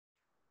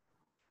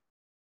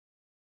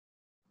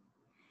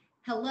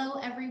Hello,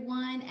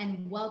 everyone,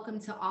 and welcome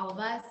to All of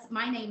Us.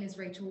 My name is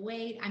Rachel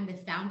Wade. I'm the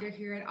founder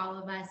here at All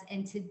of Us.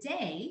 And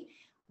today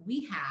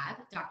we have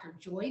Dr.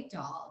 Joy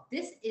Dahl.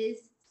 This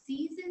is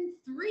season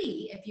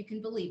 3, if you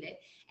can believe it.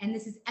 And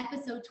this is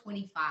episode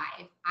 25.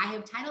 I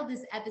have titled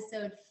this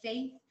episode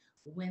Faith,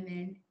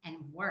 Women, and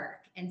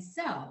Work. And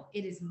so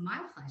it is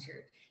my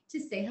pleasure to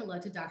say hello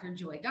to Dr.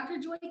 Joy. Dr.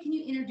 Joy, can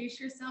you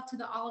introduce yourself to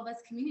the All of Us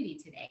community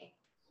today?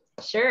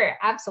 Sure,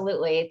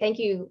 absolutely. Thank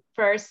you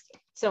first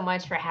so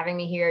much for having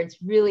me here.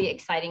 It's really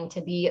exciting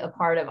to be a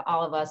part of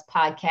All of Us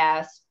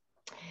podcast.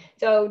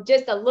 So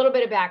just a little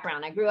bit of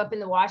background. I grew up in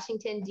the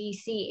Washington,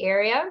 D.C.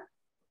 area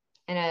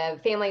in a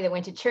family that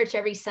went to church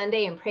every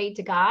Sunday and prayed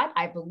to God.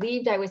 I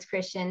believed I was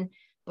Christian,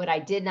 but I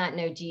did not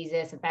know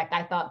Jesus. In fact,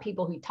 I thought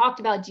people who talked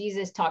about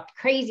Jesus talked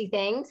crazy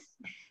things.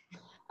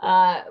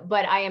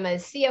 But I am a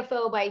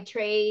CFO by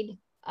trade.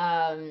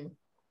 I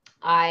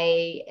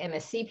am a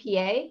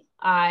CPA.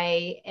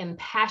 I am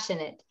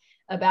passionate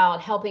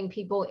about helping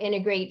people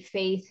integrate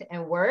faith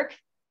and work.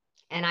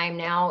 And I'm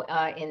now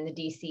in the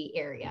DC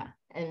area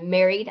and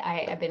married.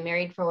 I've been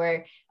married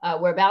for,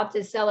 we're about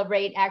to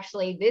celebrate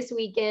actually this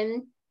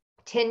weekend,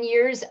 10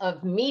 years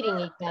of meeting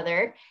each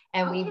other.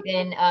 And we've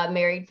been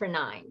married for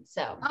 9.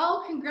 So.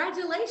 Oh,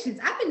 congratulations.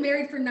 I've been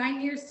married for 9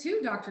 years too,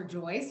 Dr.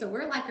 Joy. So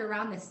we're like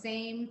around the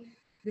same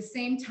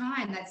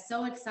time. That's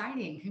so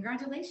exciting.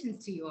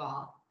 Congratulations to you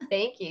all.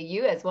 Thank you.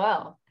 You as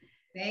well.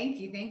 Thank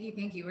you. Thank you.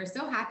 Thank you. We're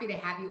so happy to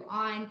have you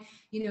on,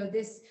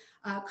 this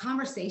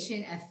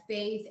conversation of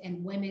faith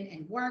and women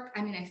and work.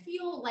 I mean, I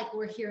feel like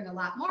we're hearing a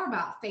lot more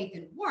about faith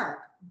and work,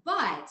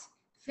 but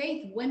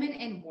faith, women,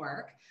 and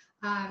work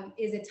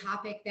is a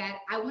topic that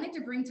I wanted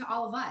to bring to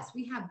all of us.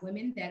 We have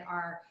women that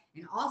are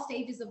in all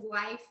stages of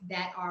life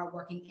that are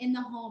working in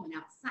the home and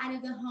outside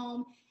of the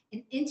home,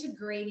 and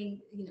integrating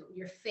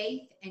your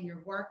faith and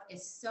your work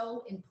is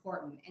so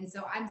important. And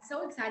so I'm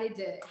so excited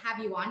to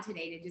have you on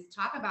today to just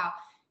talk about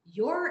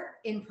your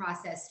in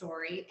process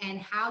story and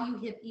how you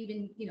have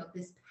even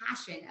this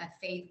passion of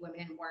faith, women,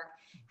 and work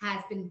has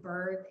been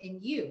birthed in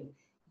you.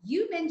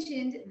 You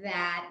mentioned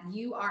that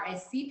you are a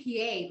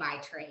CPA by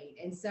trade,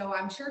 and so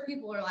I'm sure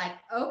people are like,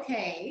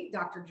 okay,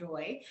 Dr.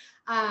 Joy,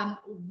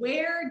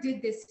 where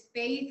did this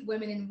faith,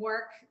 women, and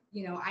work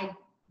I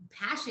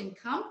passion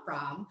come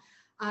from?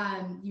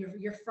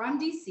 You're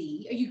from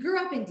DC. You grew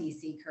up in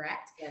DC,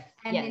 correct? Yes.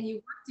 And Yes. then you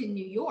worked in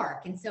New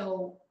York. And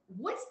so,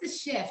 what's the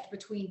shift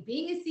between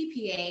being a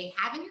CPA,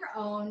 having your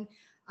own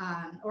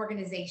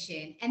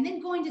organization, and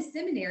then going to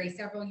seminary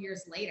several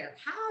years later?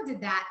 How did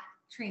that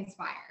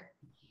transpire?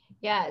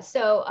 Yeah.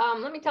 So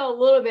let me tell a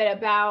little bit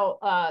about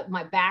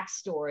my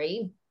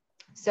backstory.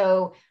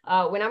 So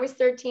when I was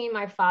 13,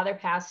 my father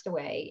passed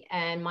away,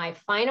 and my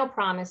final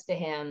promise to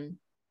him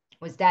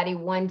was, Daddy,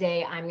 one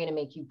day I'm going to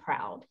make you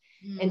proud.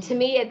 And to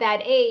me at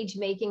that age,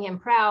 making him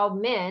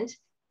proud meant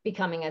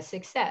becoming a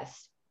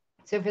success.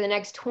 So for the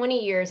next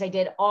 20 years, I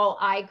did all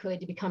I could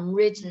to become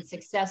rich and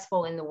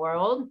successful in the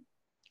world.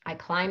 I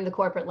climbed the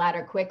corporate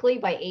ladder quickly.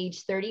 By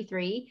age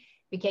 33,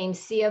 became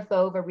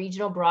CFO of a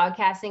regional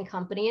broadcasting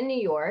company in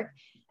New York.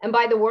 And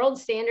by the world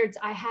standards,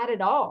 I had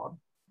it all.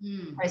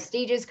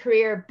 Prestigious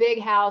career,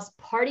 big house,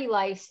 party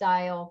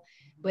lifestyle.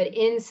 But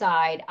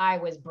inside, I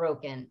was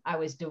broken. I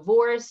was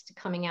divorced,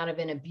 coming out of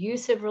an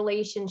abusive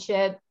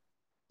relationship.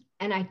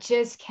 And I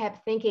just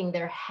kept thinking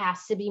there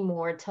has to be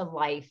more to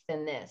life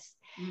than this.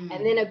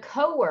 And then a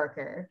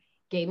coworker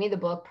gave me the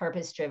book,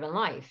 Purpose Driven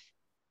Life.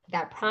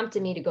 That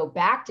prompted me to go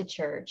back to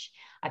church.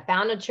 I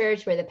found a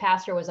church where the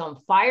pastor was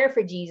on fire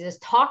for Jesus,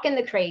 talking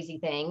the crazy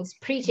things,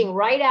 preaching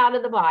right out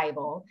of the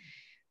Bible.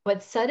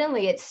 But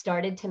suddenly it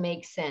started to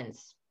make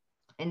sense.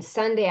 And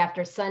Sunday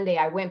after Sunday,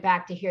 I went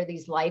back to hear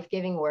these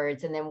life-giving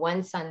words. And then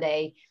one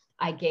Sunday,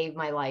 I gave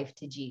my life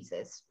to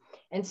Jesus.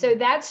 And so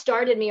that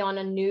started me on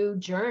a new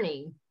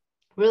journey.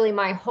 Really,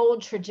 my whole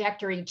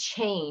trajectory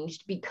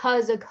changed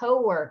because a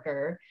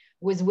coworker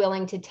was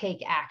willing to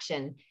take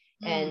action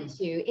and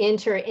to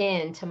enter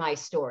into my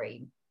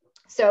story.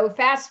 So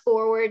fast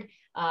forward,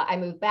 I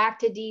moved back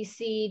to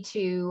DC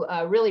to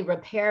really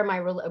repair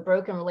my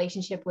broken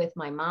relationship with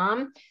my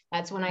mom.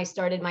 That's when I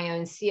started my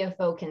own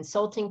CFO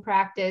consulting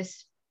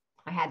practice.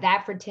 I had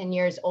that for 10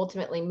 years,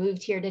 ultimately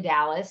moved here to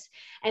Dallas.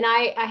 And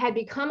I had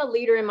become a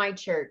leader in my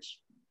church.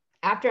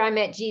 After I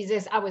met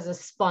Jesus, I was a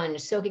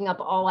sponge, soaking up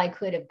all I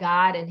could of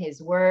God and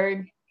his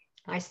word.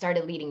 I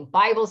started leading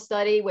Bible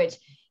study, which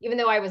even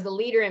though I was a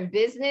leader in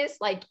business,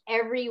 like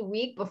every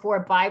week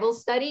before Bible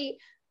study,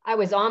 I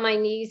was on my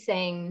knees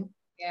saying,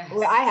 yes,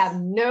 well, I have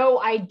no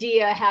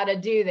idea how to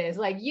do this.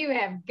 Like, you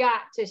have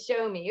got to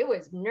show me. It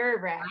was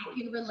nerve-wracking. I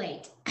can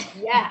relate.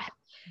 Yeah.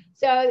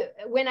 So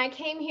when I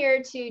came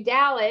here to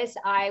Dallas,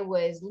 I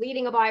was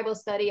leading a Bible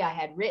study. I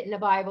had written a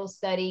Bible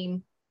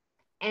study,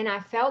 and I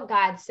felt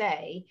God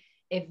say,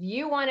 if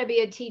you want to be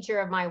a teacher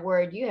of my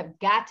word, you have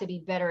got to be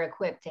better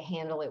equipped to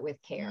handle it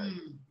with care.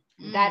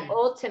 That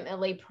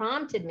ultimately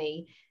prompted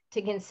me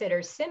to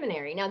consider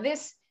seminary. Now,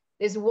 this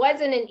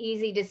wasn't an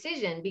easy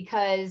decision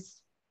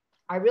because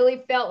I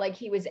really felt like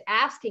he was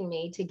asking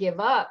me to give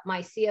up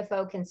my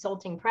CFO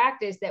consulting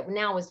practice that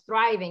now was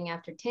thriving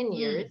after 10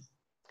 years.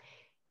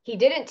 He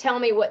didn't tell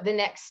me what the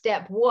next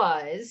step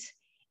was.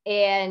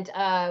 And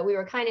we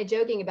were kind of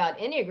joking about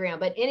Enneagram,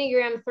 but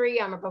Enneagram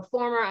 3, I'm a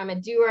performer, I'm a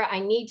doer.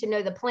 I need to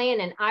know the plan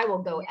and I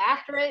will go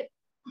after it.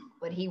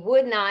 But he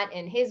would not,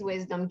 in his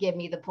wisdom, give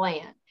me the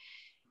plan.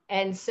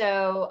 And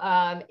so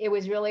it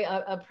was really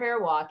a prayer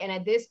walk. And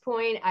at this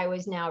point, I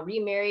was now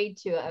remarried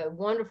to a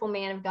wonderful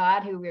man of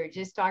God who we were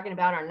just talking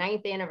about our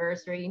 9th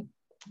anniversary.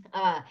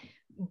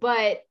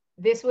 But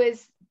this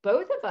was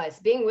both of us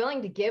being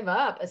willing to give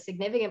up a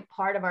significant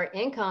part of our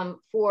income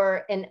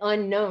for an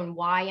unknown.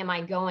 Why am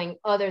I going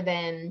other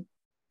than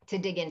to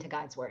dig into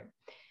God's word?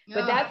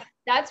 But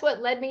that's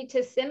what led me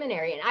to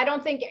seminary. And I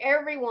don't think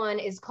everyone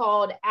is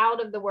called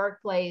out of the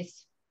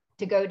workplace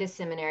to go to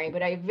seminary,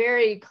 but I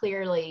very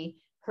clearly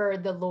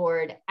heard the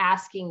Lord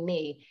asking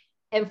me.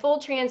 And full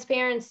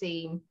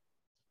transparency,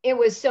 it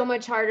was so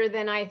much harder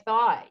than I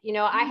thought. You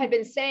know, I had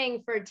been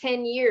saying for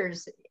 10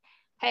 years,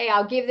 hey,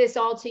 I'll give this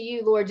all to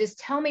you, Lord. Just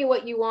tell me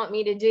what you want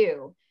me to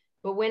do.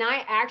 But when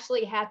I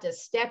actually had to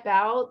step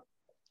out,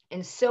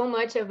 and so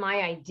much of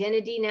my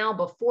identity now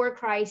before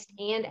Christ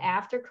and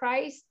after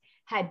Christ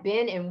had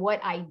been in what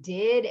I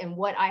did and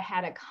what I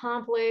had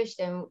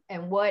accomplished and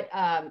what,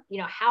 how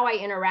I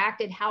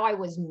interacted, how I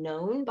was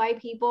known by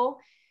people,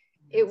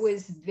 it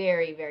was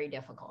very, very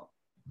difficult.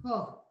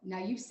 Oh, now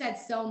you've said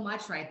so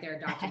much right there,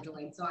 Dr.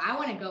 Joy. So I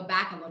want to go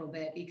back a little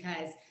bit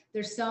because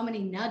there's so many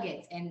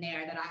nuggets in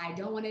there that I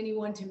don't want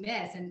anyone to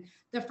miss. And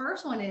the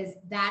first one is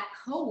that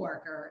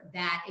coworker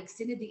that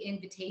extended the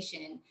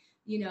invitation,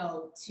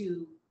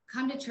 to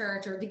come to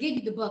church or to give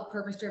you the book,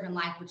 Purpose Driven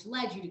Life, which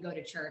led you to go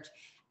to church.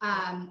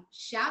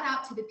 Shout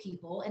out to the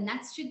people, and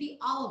that should be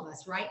all of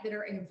us, right? That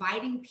are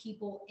inviting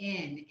people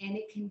in. And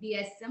it can be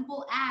as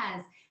simple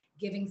as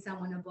giving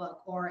someone a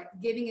book or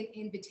giving an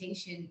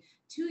invitation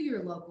to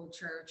your local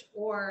church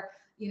or,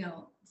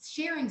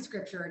 sharing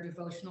scripture or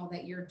devotional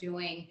that you're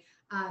doing.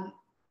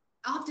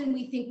 Often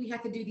we think we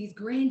have to do these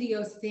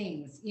grandiose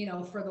things,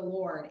 for the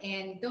Lord,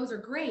 and those are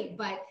great,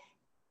 but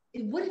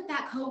what if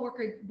that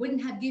coworker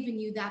wouldn't have given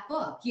you that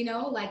book,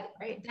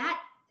 Right.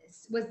 That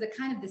was the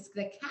kind of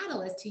the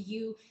catalyst to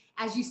you,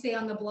 as you say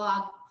on the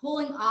blog,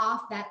 pulling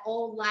off that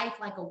old life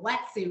like a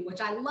wetsuit,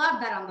 which I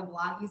love that on the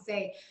blog. You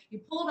say you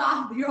pulled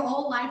off your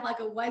whole life like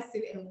a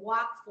wetsuit and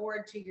walked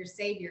forward to your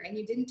Savior, and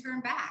you didn't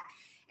turn back.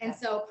 And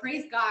so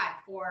praise God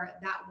for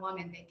that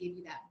woman that gave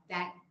you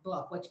that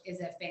book, which is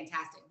a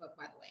fantastic book,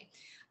 by the way.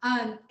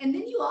 And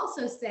then you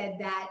also said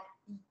that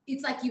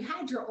it's like you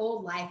had your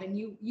old life and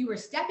you were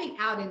stepping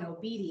out in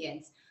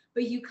obedience,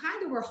 but you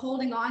kind of were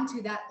holding on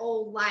to that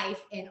old life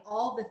and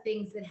all the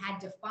things that had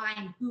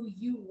defined who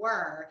you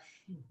were,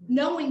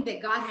 knowing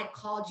that God had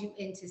called you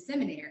into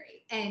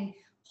seminary. And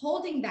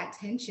holding that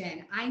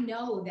tension, I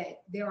know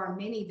that there are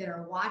many that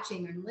are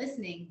watching and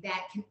listening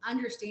that can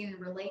understand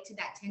and relate to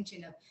that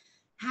tension of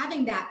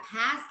having that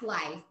past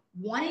life,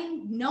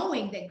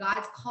 knowing that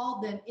God's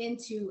called them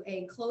into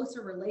a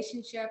closer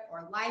relationship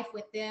or life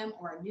with them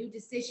or a new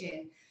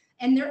decision.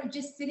 And they're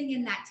just sitting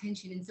in that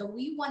tension. And so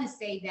we want to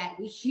say that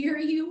we hear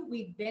you.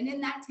 We've been in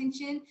that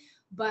tension,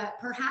 but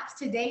perhaps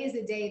today is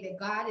a day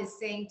that God is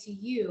saying to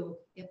you,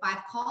 if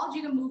I've called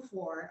you to move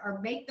forward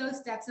or make those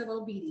steps of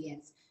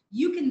obedience,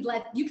 you can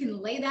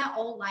lay that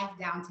old life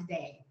down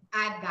today.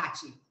 I've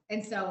got you.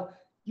 And so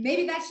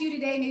maybe that's you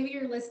today. Maybe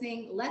you're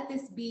listening. Let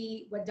this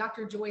be what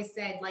Dr. Joy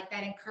said, like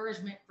that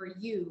encouragement for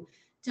you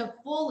to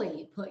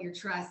fully put your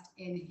trust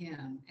in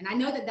him. And I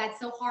know that that's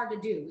so hard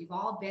to do. We've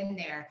all been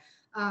there.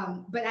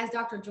 But as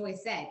Dr. Joy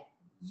said,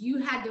 you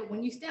had to,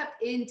 when you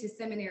stepped into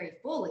seminary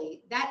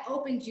fully, that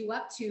opened you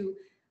up to,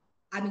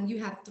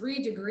 you have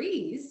 3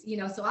 degrees,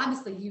 so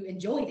obviously you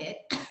enjoyed it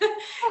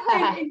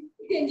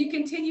and you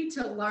continue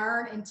to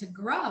learn and to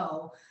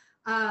grow.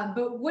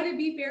 But would it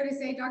be fair to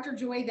say, Dr.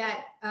 Joy,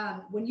 that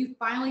when you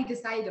finally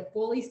decided to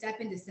fully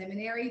step into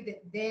seminary,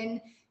 that then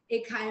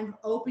it kind of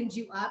opened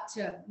you up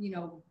to,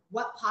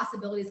 what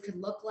possibilities could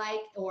look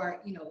like,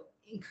 or,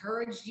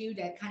 encouraged you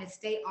to kind of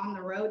stay on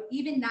the road,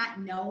 even not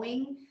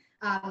knowing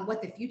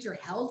what the future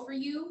held for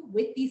you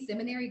with these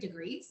seminary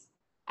degrees?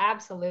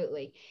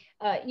 Absolutely.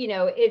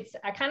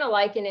 I kind of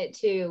liken it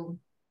to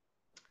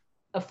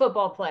a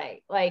football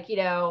play.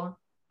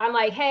 I'm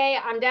like, hey,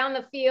 I'm down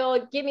the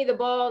field, give me the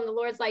ball. And the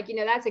Lord's like,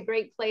 that's a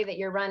great play that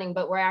you're running,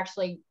 but we're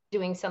actually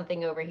doing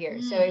something over here.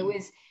 So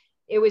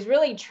it was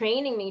really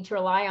training me to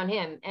rely on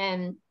him.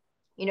 And,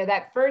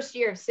 that first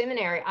year of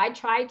seminary, I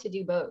tried to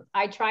do both.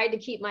 I tried to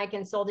keep my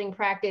consulting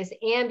practice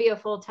and be a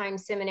full-time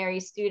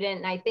seminary student.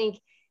 And I think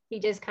he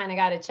just kind of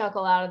got a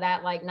chuckle out of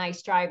that, like,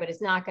 nice try, but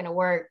it's not going to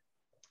work.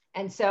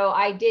 And so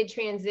I did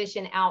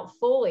transition out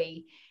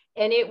fully.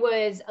 And it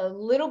was a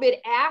little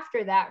bit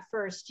after that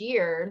first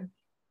year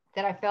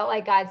that I felt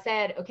like God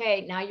said,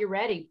 okay, now you're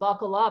ready,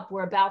 buckle up.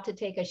 We're about to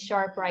take a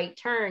sharp right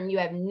turn. You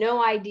have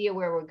no idea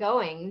where we're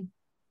going.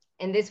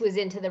 And this was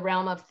into the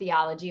realm of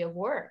theology of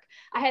work.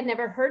 I had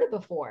never heard it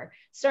before,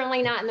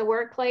 certainly not in the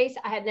workplace.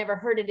 I had never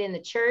heard it in the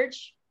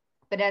church.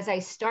 But as I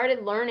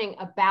started learning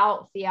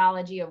about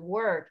theology of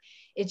work,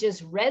 it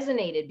just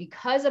resonated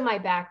because of my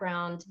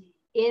background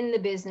in the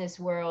business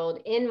world,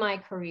 in my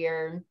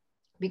career,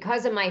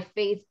 because of my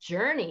faith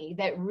journey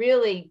that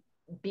really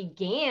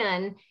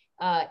began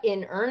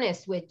in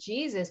earnest with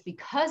Jesus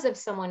because of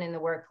someone in the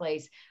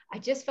workplace. I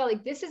just felt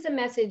like this is a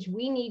message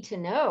we need to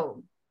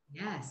know.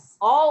 Yes.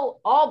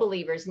 All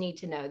believers need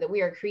to know that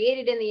we are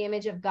created in the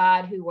image of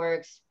God who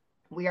works.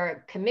 We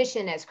are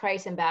commissioned as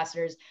Christ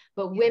ambassadors,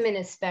 but women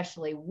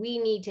especially, we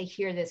need to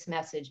hear this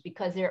message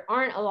because there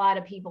aren't a lot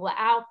of people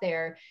out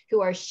there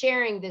who are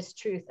sharing this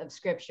truth of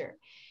scripture.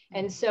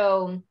 And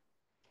so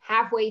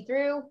halfway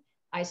through,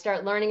 I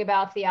start learning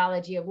about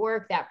theology of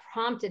work. That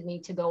prompted me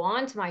to go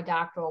on to my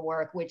doctoral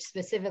work, which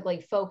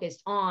specifically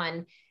focused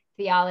on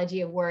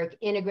theology of work,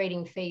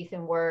 integrating faith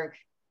and work.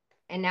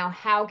 And now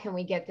how can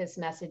we get this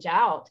message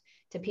out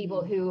to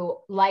people who,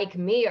 like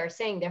me, are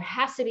saying there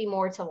has to be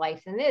more to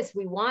life than this.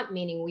 We want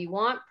meaning. We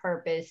want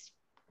purpose.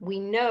 We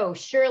know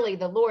surely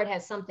the Lord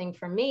has something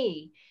for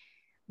me.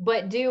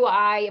 But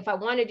if I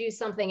want to do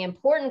something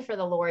important for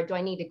the Lord, do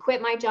I need to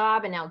quit my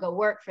job and now go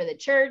work for the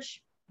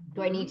church?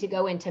 Do I need to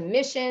go into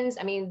missions?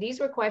 I mean, these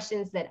were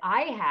questions that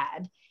I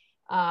had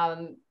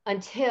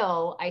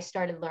until I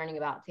started learning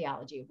about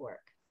theology of work.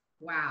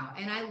 Wow.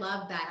 And I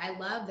love that. I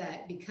love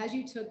that because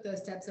you took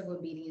those steps of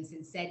obedience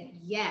and said,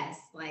 yes,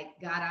 like,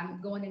 God,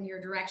 I'm going in your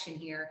direction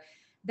here.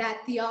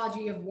 That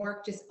theology of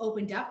work just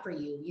opened up for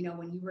you,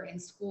 when you were in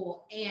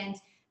school. And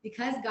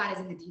because God is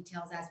in the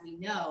details, as we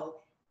know,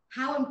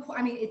 how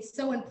important, it's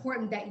so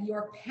important that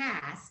your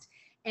past,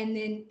 and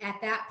then at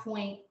that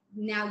point,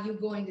 now you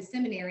going to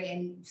seminary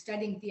and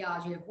studying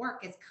theology of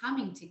work is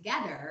coming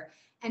together.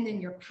 And then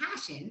your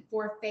passion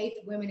for faith,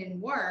 women, and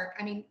work.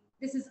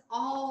 This is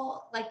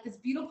all like this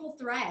beautiful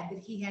thread that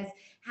he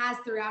has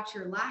throughout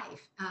your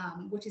life,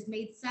 which has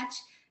made such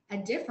a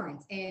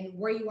difference in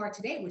where you are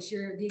today, which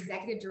you're the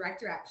executive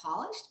director at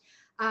Polished.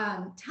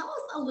 Tell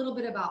us a little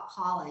bit about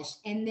Polished,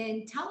 and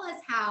then tell us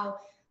how,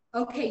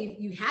 okay,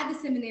 you had the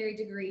seminary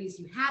degrees,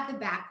 you have the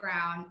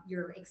background,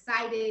 you're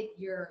excited,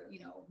 you're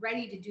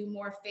ready to do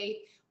more faith,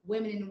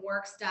 women in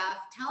work stuff.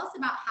 Tell us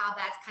about how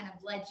that's kind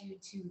of led you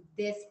to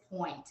this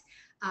point,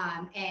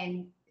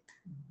 and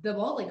the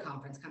Boldly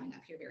Conference coming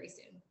up here very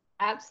soon.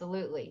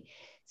 Absolutely.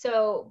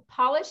 So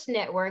Polished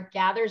Network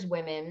gathers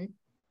women.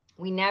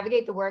 We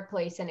navigate the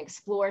workplace and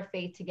explore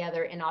faith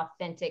together in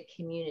authentic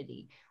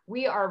community.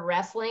 We are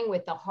wrestling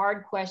with the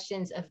hard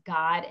questions of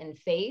God and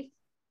faith.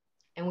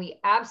 And we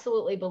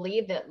absolutely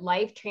believe that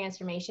life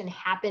transformation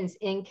happens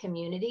in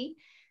community.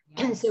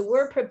 Yes. And so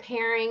we're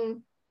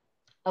preparing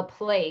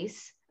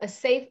a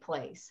safe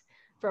place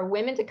for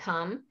women to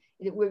come.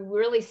 We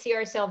really see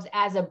ourselves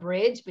as a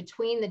bridge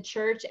between the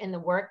church and the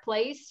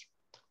workplace.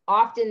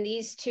 Often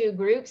these two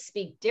groups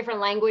speak different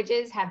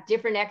languages, have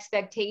different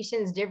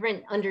expectations,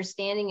 different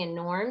understanding and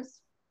norms.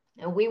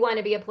 And we want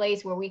to be a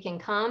place where we can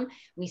come,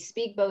 we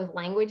speak both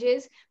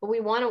languages, but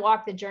we want to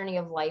walk the journey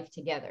of life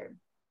together.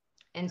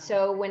 And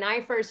so when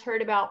I first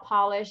heard about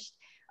Polished,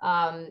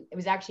 it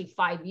was actually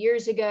 5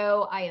 years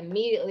ago, I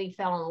immediately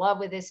fell in love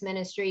with this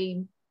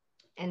ministry.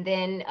 And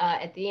then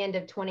at the end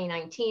of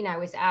 2019, I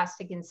was asked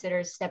to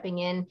consider stepping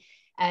in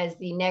as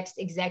the next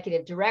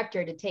executive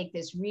director to take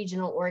this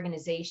regional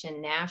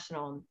organization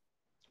national.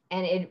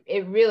 And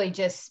it really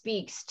just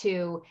speaks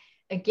to,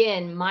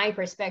 again, my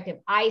perspective.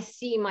 I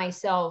see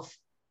myself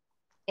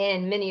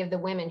in many of the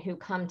women who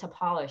come to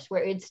Polished,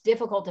 where it's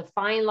difficult to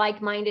find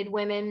like-minded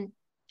women.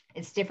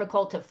 It's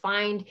difficult to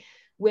find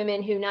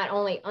women who not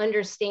only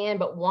understand,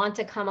 but want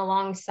to come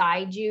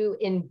alongside you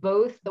in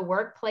both the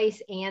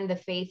workplace and the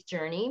faith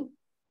journey.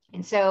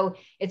 And so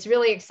it's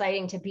really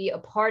exciting to be a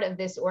part of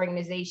this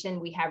organization.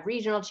 We have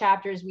regional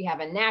chapters, we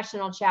have a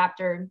national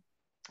chapter.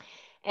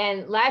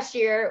 And last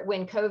year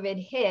when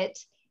COVID hit,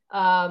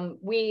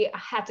 we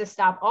had to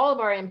stop all of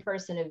our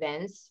in-person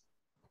events.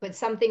 But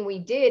something we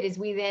did is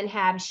we then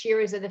have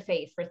Sheroes of the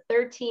Faith. For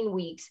 13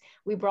 weeks,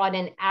 we brought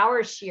in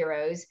our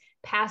Sheroes,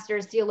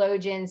 pastors,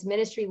 theologians,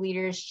 ministry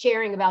leaders,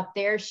 sharing about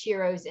their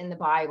Sheroes in the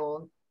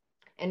Bible.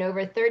 And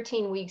over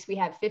 13 weeks, we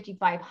had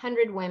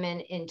 5,500 women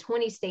in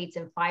 20 states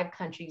and 5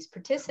 countries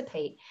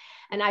participate.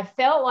 And I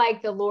felt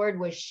like the Lord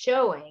was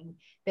showing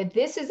that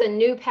this is a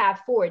new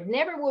path forward.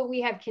 Never would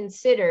we have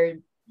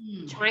considered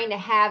trying to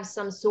have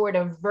some sort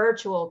of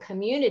virtual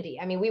community.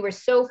 We were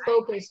so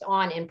focused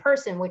on in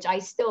person, which I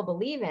still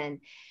believe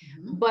in,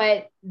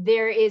 but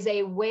there is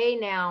a way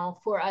now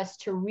for us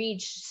to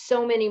reach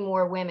so many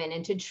more women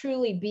and to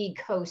truly be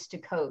coast to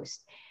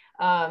coast.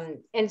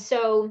 And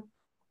so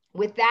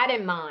with that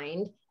in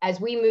mind, as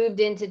we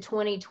moved into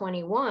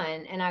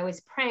 2021, and I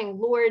was praying,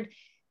 Lord,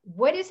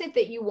 what is it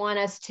that you want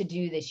us to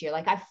do this year?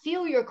 Like, I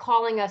feel you're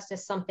calling us to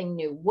something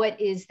new.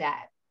 What is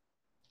that?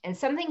 And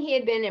something he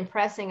had been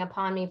impressing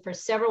upon me for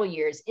several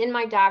years in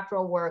my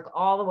doctoral work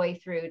all the way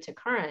through to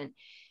current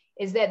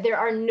is that there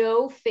are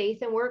no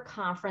faith and work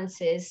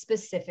conferences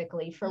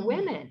specifically for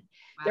women.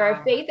 Wow. There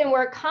are faith and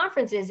work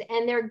conferences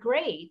and they're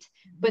great,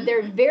 but there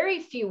are very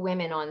few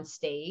women on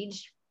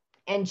stage.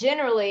 And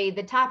generally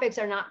the topics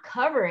are not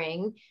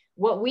covering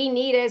what we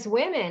need as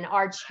women,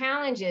 our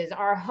challenges,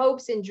 our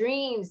hopes and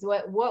dreams,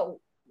 what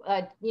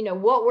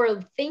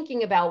we're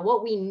thinking about,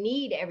 what we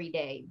need every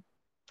day.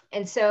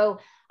 And so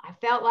I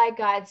felt like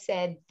God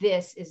said,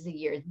 this is the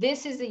year.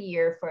 This is the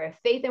year for a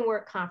Faith and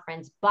Work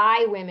conference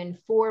by women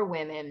for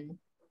women.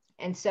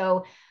 And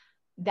so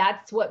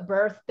that's what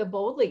birthed the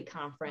Boldly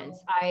Conference.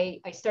 I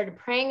started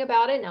praying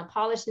about it. Now,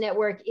 Polished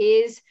Network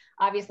is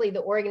obviously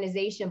the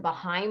organization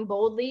behind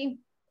Boldly,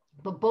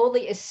 but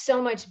Boldly is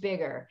so much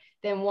bigger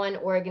than one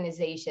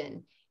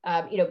organization.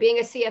 Being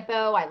a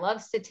CFO, I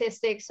love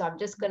statistics, so I'm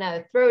just going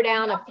to throw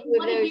down a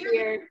few of those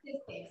here.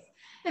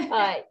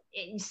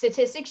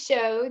 Statistics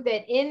show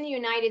that in the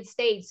United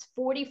States,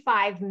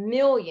 45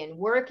 million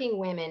working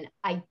women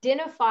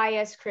identify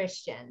as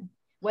Christian.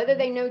 Whether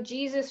they know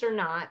Jesus or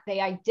not, they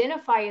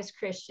identify as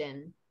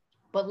Christian,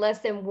 but less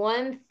than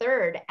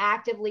 1/3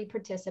 actively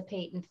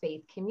participate in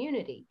faith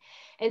community.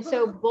 And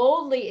so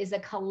Boldly is a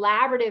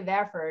collaborative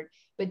effort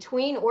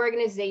between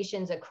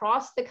organizations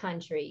across the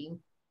country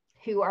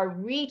who are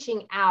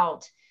reaching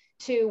out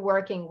to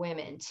working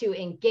women to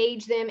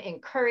engage them,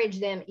 encourage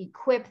them,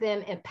 equip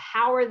them,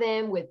 empower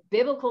them with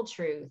biblical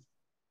truth.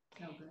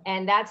 Okay.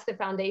 And that's the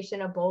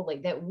foundation of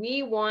Boldly, that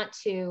we want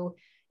to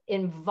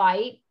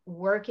invite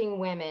working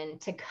women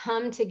to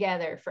come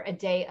together for a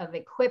day of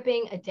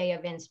equipping, a day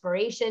of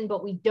inspiration,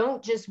 but we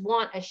don't just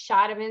want a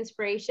shot of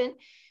inspiration.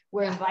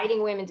 We're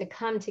inviting women to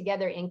come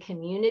together in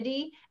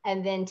community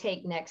and then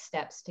take next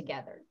steps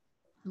together.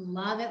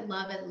 Love it,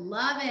 love it,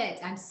 love it.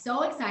 I'm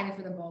so excited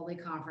for the Boldly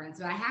Conference.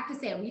 But I have to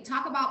say, we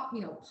talk about,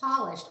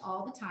 Polished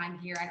all the time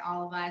here at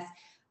All of Us.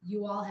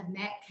 You all have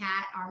met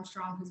Kat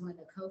Armstrong, who's one of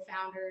the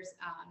co-founders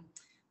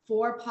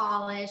for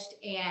Polished.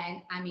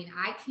 And I mean,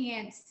 I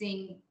can't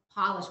sing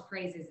Polished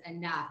praises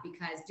enough,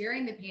 because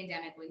during the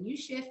pandemic, when you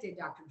shifted,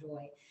 Dr.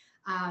 Joy,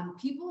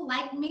 people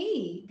like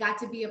me got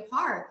to be a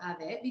part of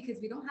it, because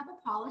we don't have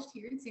a Polished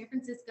here in San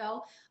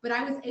Francisco, but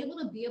I was able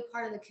to be a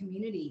part of the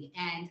community,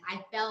 and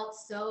I felt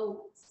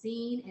so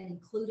seen and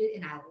included,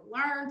 and I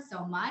learned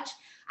so much.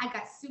 I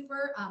got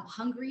super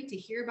hungry to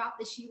hear about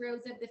the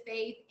sheroes of the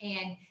faith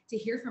and to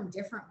hear from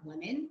different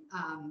women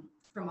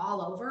from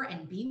all over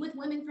and be with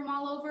women from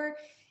all over.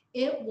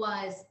 It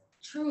was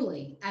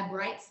truly a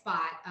bright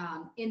spot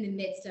in the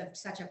midst of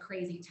such a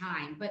crazy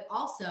time, but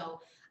also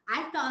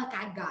I felt like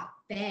I got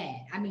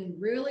fed. I mean,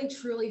 really,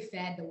 truly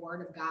fed the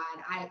word of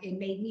God. It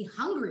made me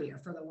hungrier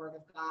for the word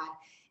of God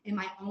in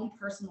my own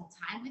personal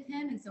time with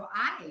him. And so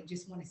I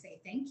just want to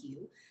say thank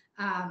you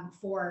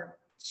for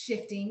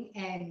shifting.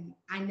 And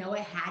I know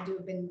it had to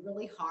have been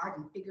really hard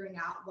in figuring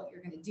out what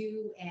you're going to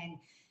do. And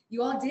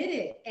you all did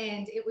it.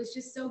 And it was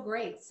just so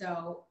great.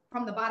 So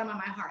from the bottom of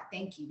my heart,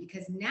 thank you.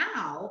 Because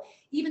now,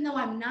 even though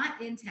I'm not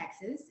in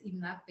Texas, even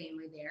though I have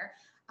family there,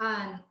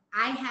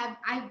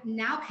 I've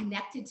now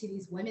connected to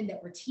these women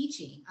that were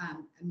teaching,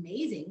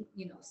 amazing,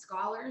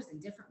 scholars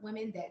and different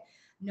women that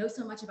know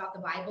so much about the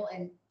Bible,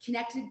 and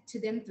connected to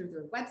them through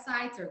their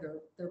websites or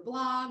their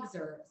blogs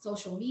or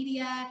social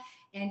media.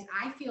 And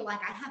I feel like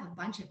I have a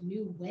bunch of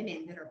new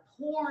women that are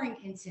pouring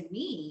into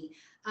me,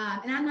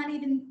 and I'm not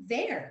even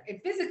there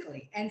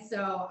physically. And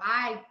so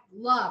I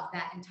love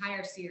that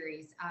entire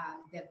series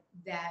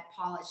that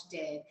Polished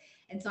did.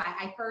 And so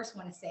I first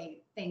want to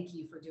say thank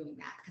you for doing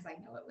that, because I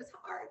know it was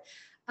hard.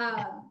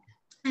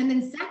 And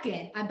then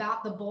second,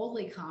 about the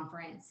Boldly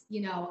Conference,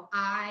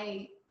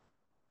 I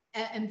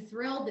am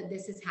thrilled that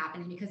this is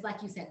happening, because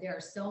like you said, there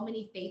are so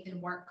many Faith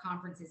and Work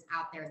conferences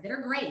out there that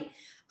are great.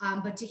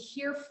 But to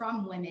hear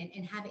from women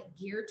and have it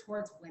geared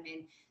towards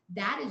women,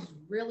 that is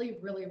really,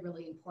 really,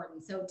 really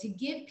important. So to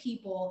give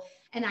people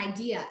an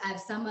idea of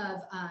some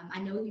of, I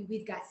know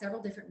we've got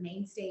several different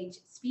main stage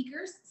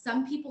speakers.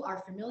 Some people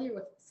are familiar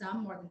with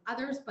some more than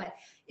others, but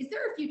is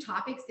there a few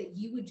topics that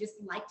you would just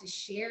like to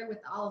share with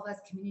All of Us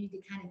community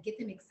to kind of get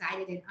them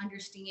excited and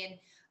understand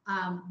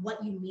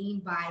what you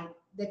mean by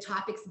the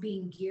topics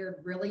being geared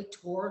really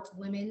towards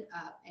women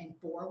and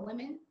for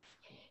women?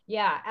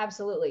 Yeah,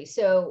 absolutely.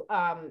 So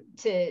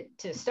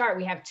to start,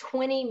 we have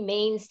 20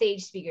 main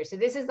stage speakers. So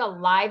this is a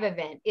live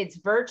event. It's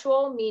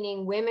virtual,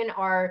 meaning women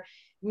are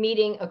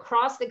meeting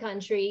across the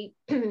country,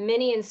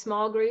 many in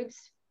small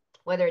groups,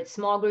 whether it's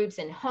small groups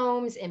in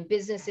homes, in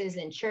businesses,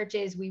 in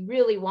churches. We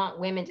really want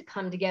women to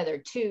come together,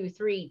 2,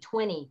 3,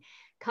 20,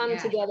 come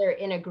together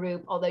in a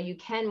group, although you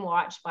can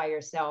watch by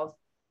yourself,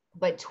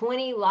 but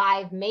 20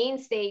 live main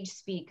stage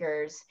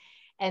speakers.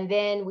 And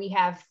then we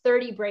have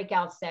 30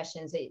 breakout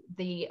sessions.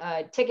 The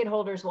ticket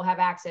holders will have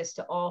access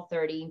to all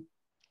 30.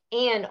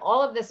 And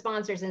all of the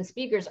sponsors and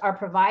speakers are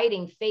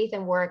providing Faith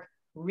and Work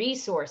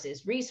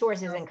resources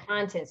and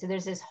content. So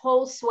there's this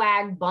whole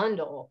swag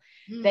bundle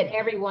that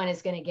everyone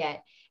is going to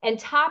get. And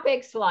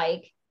topics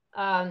like,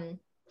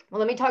 well,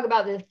 let me talk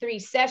about the 3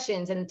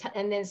 sessions and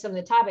then some of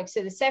the topics.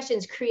 So the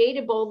sessions: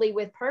 created boldly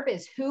with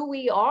purpose, who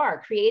we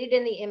are, created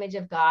in the image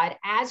of God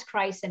as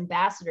Christ's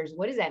ambassadors.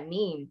 What does that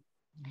mean?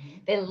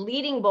 Then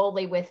leading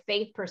boldly with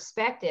faith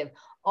perspective.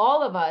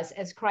 All of us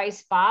as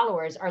Christ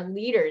followers are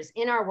leaders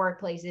in our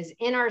workplaces,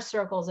 in our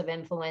circles of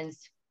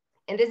influence.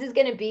 And this is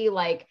going to be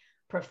like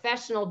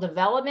professional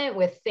development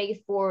with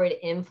faith forward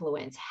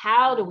influence.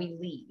 How do we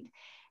lead?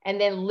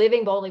 And then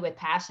living boldly with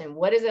passion.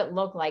 What does it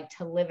look like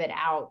to live it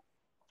out?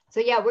 So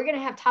yeah, we're going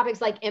to have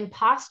topics like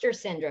imposter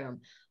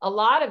syndrome. A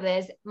lot of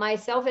this,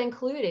 myself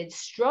included,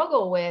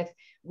 struggle with,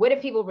 what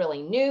if people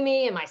really knew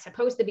me? Am I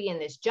supposed to be in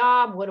this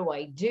job? What do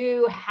I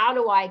do? How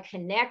do I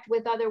connect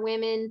with other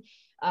women?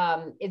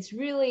 It's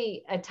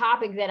really a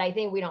topic that I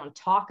think we don't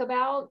talk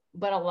about,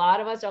 but a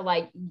lot of us are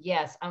like,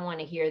 yes, I want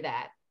to hear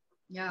that.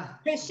 Yeah.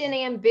 Christian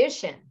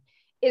ambition.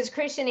 Is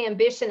Christian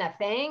ambition a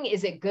thing?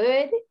 Is it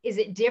good? Is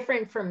it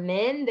different for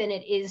men than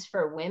it is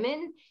for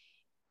women?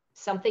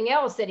 Something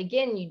else that,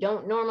 again, you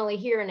don't normally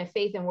hear in a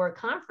faith and work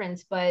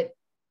conference, but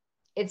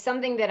it's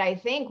something that I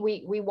think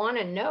we want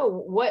to know.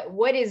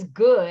 What is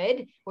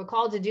good? We're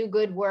called to do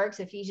good works,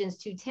 Ephesians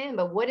 2:10,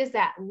 but what does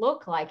that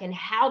look like? And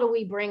how do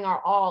we bring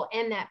our all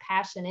and that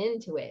passion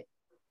into it?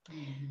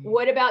 Mm-hmm.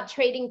 What about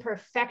trading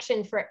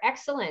perfection for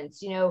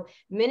excellence? You know,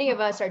 many of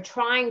us are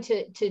trying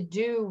to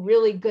do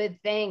really good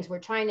things. We're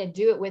trying to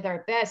do it with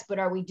our best, but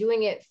are we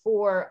doing it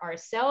for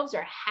ourselves,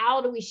 or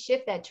how do we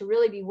shift that to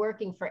really be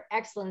working for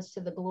excellence to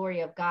the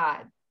glory of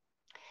God?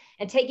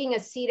 And taking a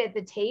seat at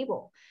the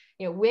table.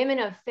 You know, women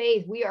of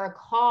faith, we are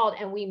called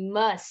and we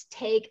must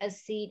take a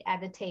seat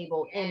at the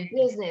table in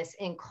business,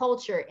 in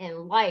culture,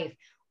 in life.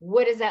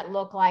 What does that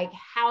look like?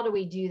 How do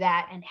we do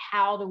that? And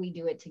how do we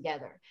do it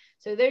together?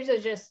 So there's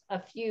just a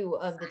few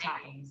of the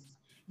topics.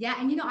 Yeah.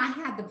 And, you know, I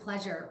had the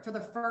pleasure for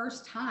the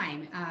first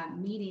time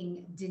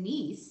meeting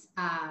Denise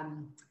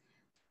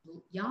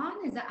Yan.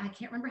 Is that, I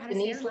can't remember how to say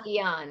it. Denise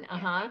Yan.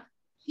 Uh-huh.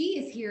 She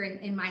is here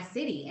in my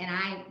city, and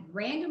I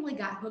randomly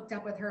got hooked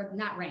up with her,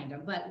 not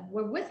random, but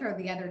we're with her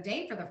the other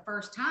day for the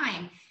first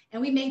time.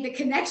 And we made the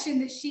connection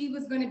that she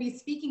was going to be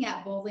speaking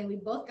at Boldly, and we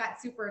both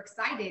got super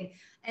excited.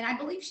 And I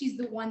believe she's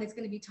the one that's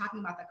going to be talking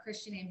about the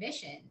Christian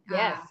ambition.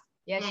 Yes.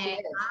 Yes, she is.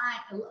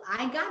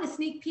 I got a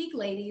sneak peek,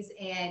 ladies,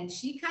 and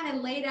she kind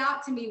of laid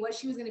out to me what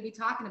she was going to be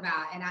talking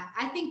about. And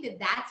I think that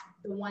that's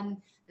the one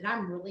that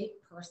I'm really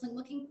personally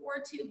looking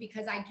forward to,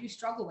 because I do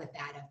struggle with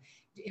that.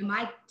 Am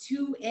I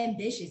too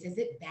ambitious? Is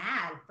it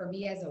bad for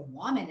me as a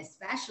woman,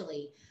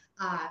 especially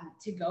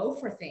to go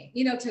for things,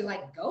 you know, to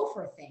like go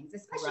for things,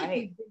 especially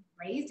if you've been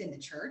raised in the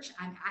church,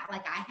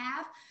 like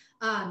I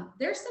have.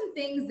 There's some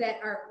things that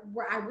are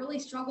where I really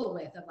struggle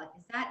with, of like,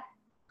 is that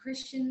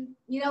Christian,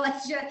 you know, like,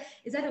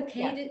 is that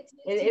okay?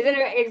 Yeah. Isn't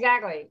it?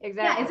 Exactly.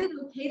 Yeah. Is it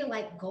okay to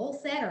like goal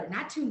set, or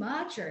not too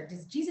much, or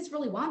does Jesus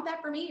really want that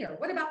for me? Or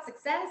what about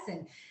success?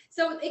 And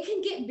so it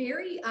can get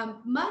very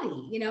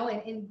muddy, you know,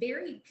 and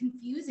very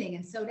confusing.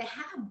 And so to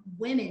have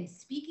women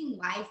speaking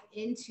life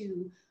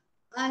into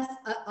us,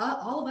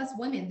 all of us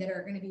women that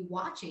are going to be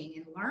watching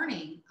and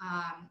learning,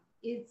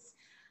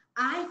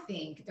 I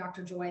think,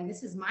 Dr. Joy, and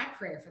this is my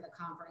prayer for the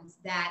conference,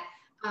 that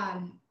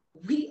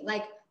we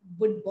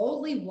would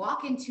boldly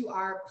walk into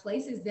our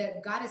places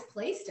that God has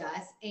placed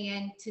us,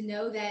 and to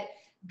know that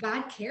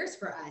God cares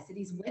for us, that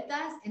he's with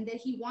us, and that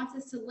he wants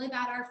us to live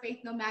out our faith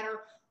no matter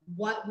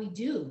what we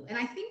do. And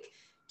I think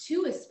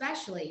too,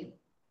 especially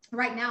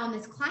right now in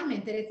this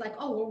climate, that it's like,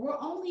 oh, well, we're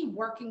only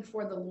working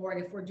for the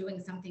Lord if we're doing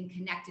something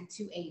connected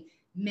to a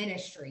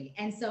ministry.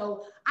 And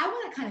so I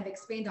want to kind of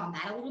expand on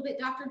that a little bit,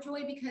 Dr.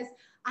 Joy, because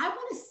I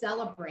want to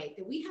celebrate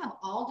that we have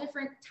all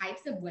different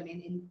types of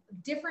women in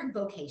different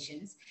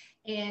vocations.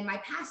 And my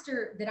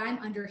pastor that I'm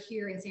under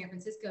here in San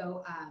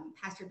Francisco,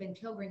 Pastor Ben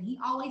Pilgrim, he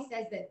always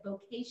says that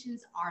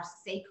vocations are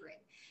sacred.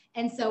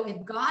 And so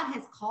if God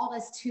has called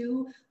us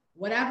to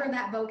whatever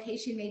that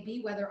vocation may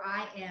be, whether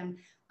I am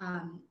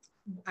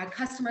a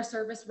customer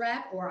service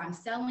rep, or I'm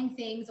selling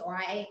things, or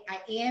I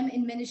am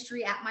in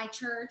ministry at my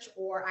church,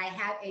 or I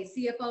have a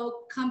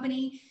CFO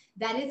company,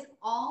 that is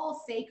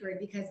all sacred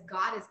because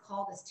God has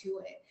called us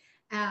to it.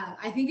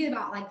 I think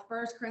about like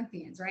 1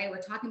 Corinthians, right?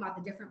 We're talking about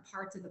the different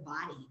parts of the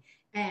body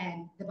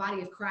and the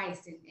body of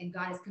Christ, and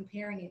God is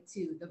comparing it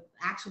to the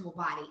actual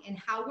body, and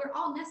how we're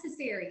all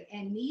necessary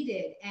and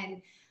needed.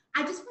 And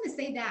I just want to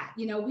say that,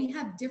 you know, we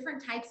have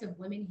different types of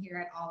women here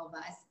at All of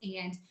Us,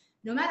 and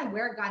no matter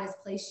where God has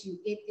placed you,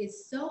 it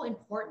is so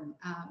important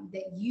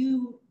that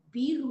you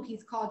be who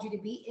he's called you to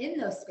be in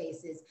those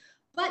spaces,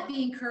 but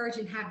be encouraged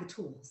and have the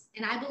tools.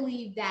 And I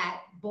believe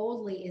that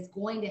Boldly is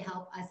going to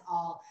help us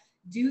all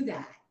do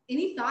that.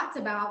 Any thoughts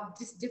about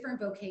just different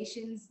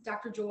vocations,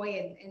 Dr.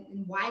 Joy, and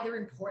why they're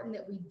important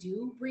that we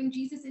do bring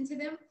Jesus into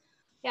them?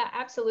 Yeah,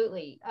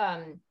 absolutely.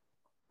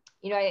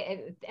 You know,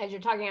 as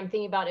you're talking, I'm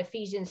thinking about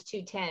Ephesians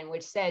 2:10,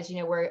 which says, you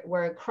know,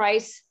 we're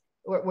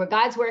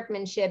God's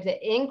workmanship,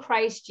 that in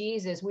Christ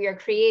Jesus, we are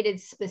created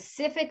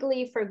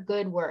specifically for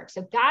good works.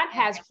 So God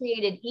has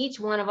created each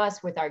one of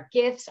us with our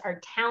gifts, our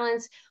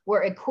talents.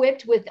 We're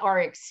equipped with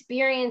our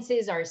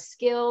experiences, our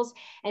skills,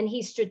 and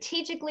he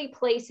strategically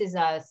places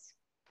us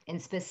in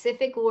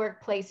specific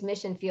workplace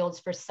mission fields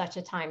for such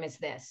a time as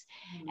this.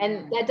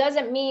 And that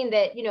doesn't mean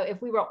that, you know,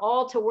 if we were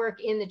all to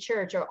work in the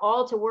church or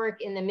all to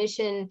work in the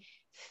mission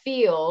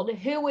field,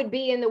 who would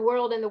be in the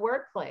world in the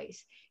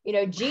workplace? You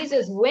know,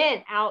 Jesus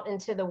went out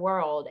into the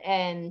world,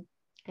 and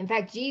In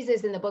fact,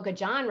 Jesus in the book of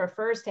John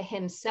refers to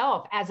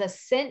himself as a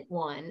sent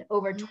one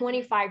over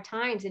 25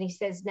 times. And he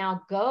says,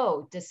 now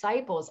go,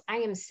 disciples, I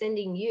am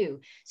sending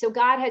you. So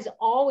God has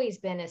always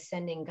been a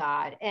sending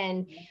God.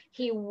 And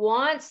he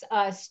wants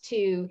us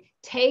to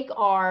take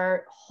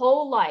our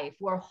whole life.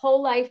 We're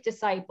whole life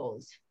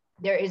disciples.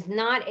 There is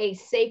not a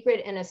sacred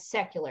and a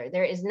secular.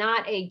 There is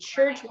not a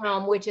church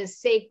realm, which is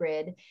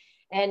sacred,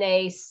 and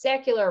a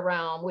secular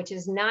realm, which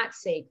is not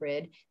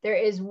sacred. There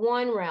is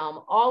one realm.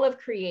 All of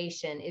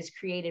creation is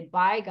created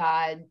by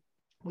God.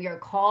 We are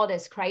called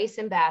as Christ's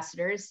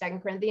ambassadors, 2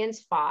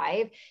 Corinthians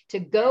 5, to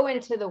go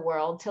into the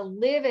world, to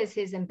live as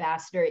his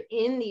ambassador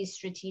in these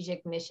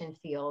strategic mission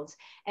fields,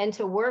 and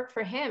to work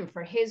for him,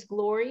 for his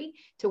glory,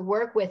 to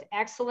work with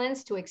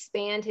excellence, to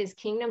expand his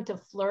kingdom, to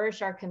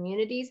flourish our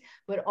communities,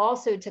 but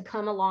also to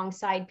come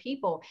alongside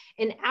people.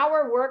 In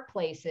our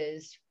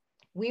workplaces,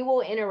 we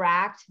will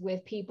interact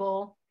with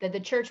people that the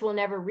church will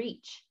never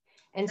reach.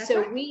 And that's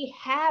so right. We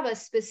have a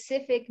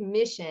specific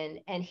mission,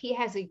 and he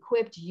has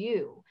equipped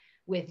you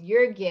with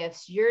your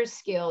gifts, your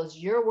skills,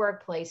 your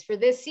workplace for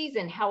this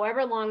season,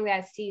 however long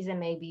that season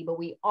may be, but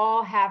we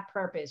all have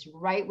purpose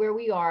right where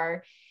we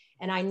are.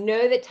 And I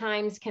know that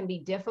times can be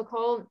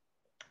difficult.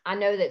 I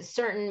know that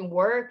certain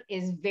work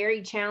is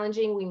very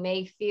challenging. We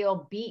may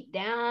feel beat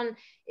down.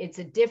 It's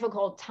a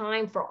difficult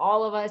time for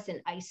all of us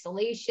in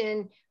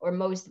isolation, or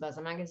most of us.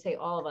 I'm not going to say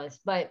all of us,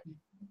 but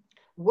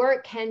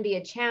work can be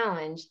a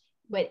challenge.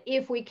 But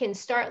if we can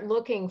start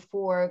looking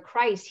for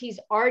Christ, he's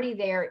already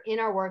there in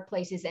our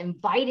workplaces,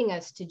 inviting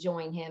us to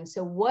join him.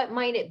 So what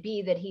might it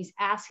be that he's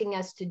asking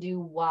us to do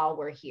while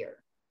we're here?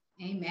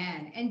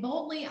 Amen. And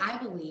boldly, I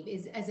believe,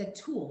 is as a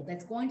tool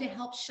that's going to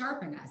help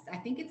sharpen us. I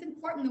think it's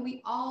important that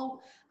we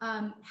all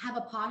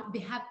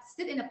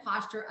sit in a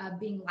posture of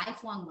being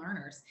lifelong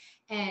learners.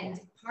 And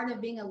part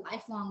of being a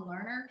lifelong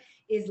learner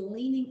is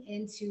leaning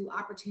into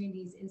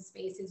opportunities in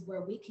spaces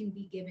where we can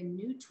be given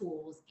new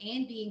tools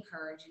and be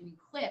encouraged and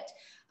equipped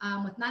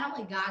with not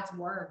only God's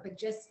word, but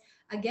just,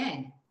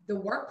 again, the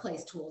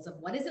workplace tools of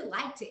what is it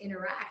like to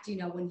interact,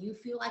 when you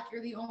feel like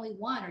you're the only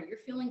one, or you're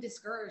feeling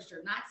discouraged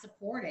or not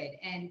supported.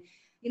 And,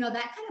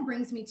 that kind of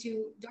brings me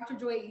to Dr.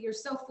 Joy. You're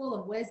so full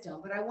of wisdom,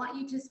 but I want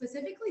you to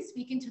specifically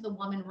speak into the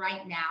woman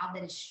right now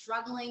that is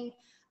struggling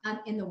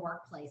in the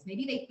workplace.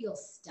 Maybe they feel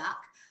stuck.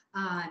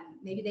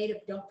 Maybe they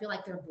don't feel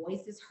like their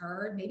voice is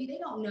heard. Maybe they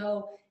don't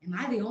know, am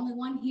I the only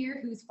one here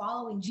who's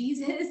following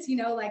Jesus?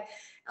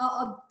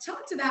 I'll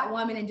talk to that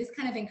woman and just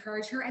kind of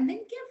encourage her, and then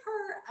give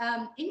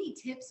her any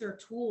tips or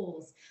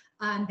tools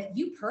that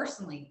you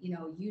personally,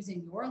 use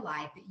in your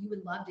life that you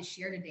would love to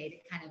share today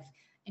to kind of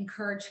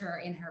encourage her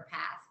in her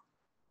path.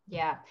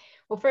 Yeah.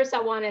 Well, first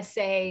I want to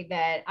say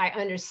that I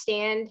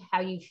understand how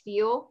you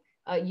feel.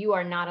 You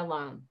are not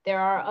alone. There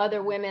are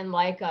other women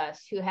like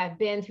us who have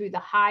been through the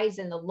highs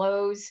and the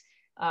lows,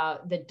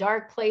 the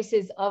dark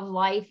places of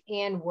life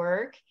and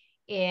work.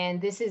 And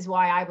this is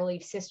why I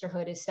believe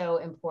sisterhood is so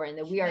important,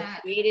 that we are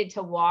created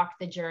to walk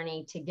the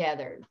journey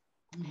together.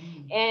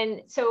 Mm-hmm.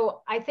 And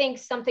so I think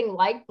something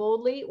like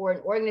Boldly, or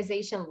an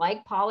organization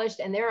like Polished,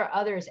 and there are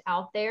others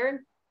out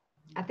there,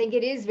 I think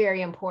it is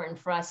very important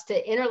for us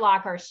to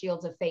interlock our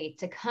shields of faith,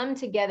 to come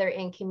together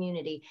in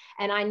community.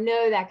 And I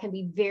know that can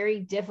be very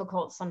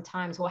difficult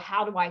sometimes. Well,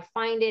 how do I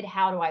find it?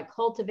 How do I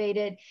cultivate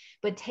it?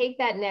 But take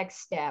that next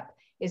step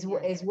is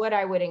what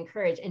I would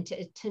encourage. And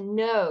to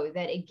know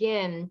that,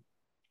 again,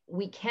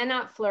 we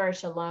cannot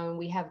flourish alone.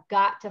 We have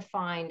got to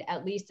find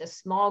at least a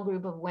small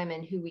group of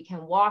women who we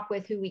can walk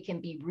with, who we can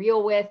be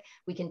real with.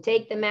 We can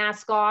take the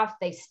mask off.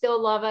 They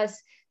still love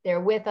us. They're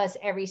with us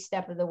every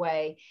step of the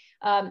way.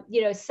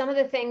 Some of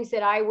the things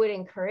that I would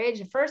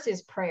encourage first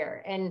is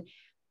prayer. And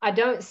I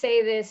don't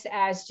say this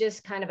as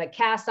just kind of a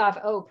cast off,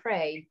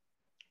 pray.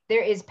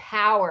 There is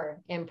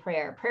power in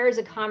prayer. Prayer is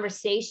a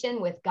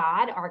conversation with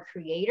God, our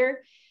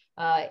creator.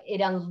 It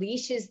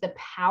unleashes the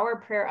power.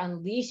 Prayer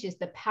unleashes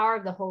the power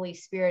of the Holy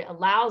Spirit,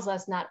 allows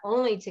us not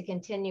only to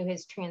continue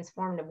his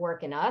transformative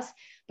work in us,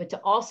 but to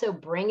also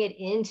bring it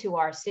into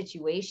our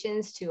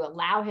situations, to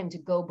allow him to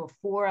go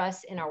before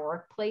us in our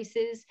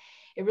workplaces.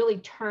 It really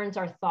turns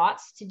our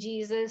thoughts to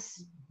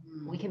Jesus.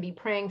 Mm-hmm. We can be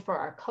praying for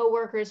our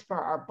coworkers,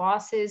 for our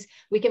bosses.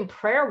 We can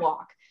prayer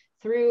walk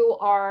through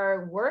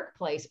our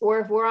workplace, or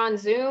if we're on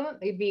Zoom,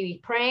 we'd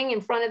be praying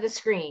in front of the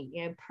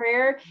screen.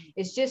 Prayer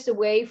is just a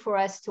way for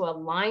us to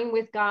align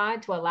with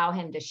God, to allow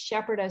him to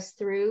shepherd us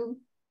through,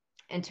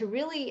 and to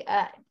really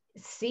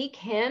seek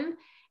him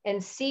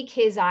and seek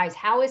his eyes.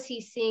 How is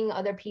he seeing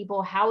other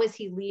people? How is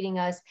he leading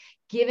us,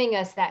 giving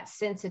us that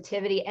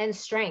sensitivity and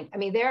strength? I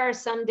mean, there are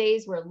some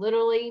days where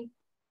literally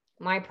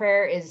my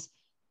prayer is,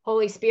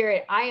 Holy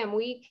Spirit, I am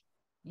weak.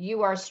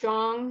 You are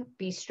strong.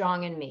 Be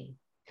strong in me.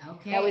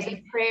 Okay. That was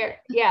a prayer.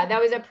 Yeah, that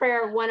was a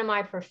prayer of one of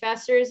my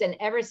professors. And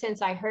ever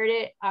since I heard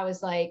it, I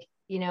was like,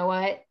 you know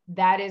what?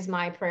 That is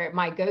my prayer,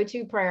 my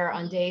go-to prayer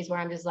on days where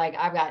I'm just like,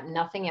 I've got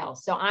nothing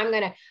else. So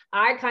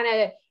I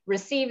kind of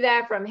receive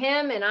that from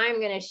him, and I'm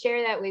going to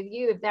share that with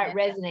you if that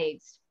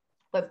resonates.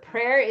 But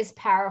prayer is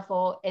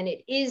powerful, and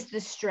it is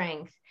the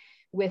strength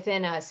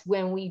within us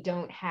when we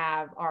don't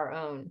have our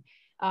own.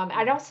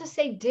 I'd also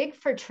say dig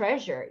for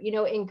treasure. You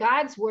know, in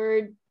God's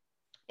word,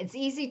 it's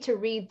easy to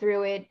read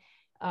through it.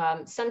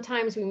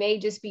 Sometimes we may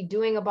just be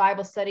doing a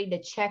Bible study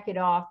to check it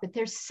off, but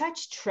there's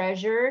such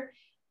treasure,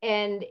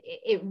 and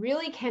it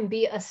really can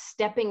be a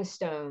stepping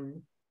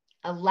stone,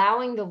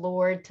 allowing the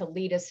Lord to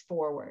lead us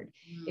forward.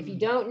 If you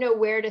don't know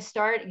where to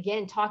start,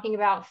 again, talking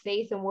about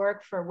faith and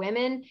work for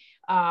women,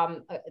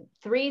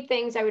 3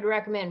 things I would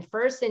recommend.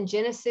 First, in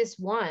Genesis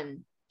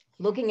 1,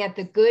 looking at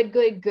the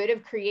good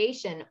of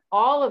creation,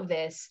 all of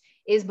this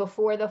is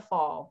before the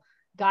fall.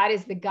 God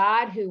is the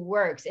God who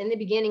works. In the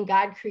beginning,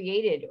 God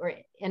created, or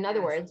in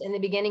other words, in the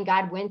beginning,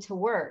 God went to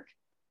work.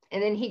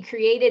 And then he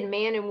created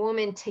man and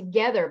woman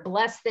together,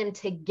 blessed them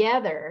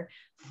together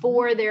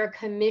for their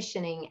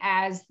commissioning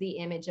as the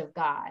image of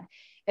God.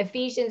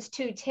 Ephesians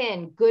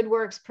 2:10, good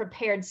works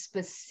prepared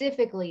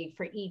specifically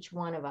for each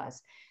one of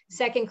us.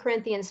 2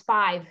 Corinthians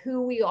 5,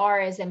 who we are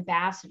as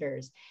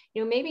ambassadors.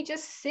 You know, maybe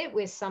just sit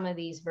with some of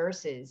these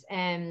verses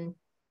and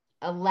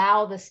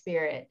allow the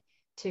Spirit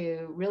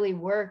to really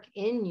work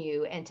in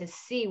you and to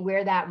see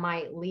where that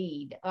might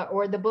lead.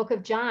 Or the book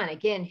of John,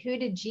 again, who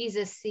did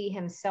Jesus see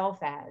himself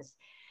as?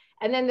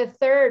 And then the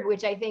third,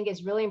 which I think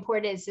is really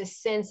important, is this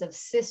sense of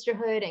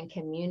sisterhood and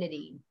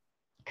community.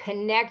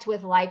 Connect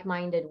with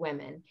like-minded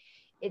women.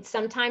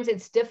 Sometimes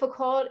it's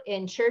difficult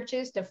in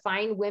churches to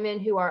find women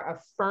who are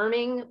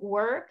affirming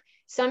work.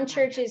 Some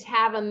churches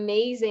have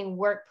amazing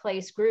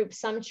workplace groups.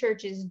 Some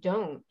churches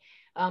don't.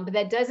 But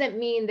that doesn't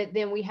mean that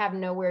then we have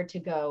nowhere to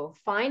go.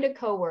 Find a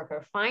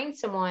coworker, find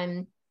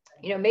someone,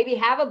 you know, maybe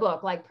have a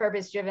book like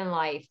Purpose Driven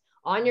Life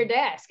on your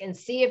desk and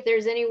see if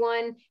there's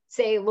anyone.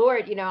 Say,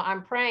 Lord, you know,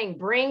 I'm praying,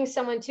 bring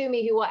someone to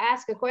me who will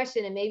ask a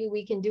question and maybe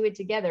we can do it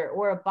together,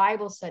 or a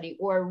Bible study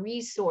or a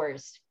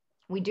resource.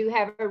 We do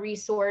have a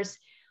resource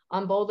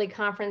on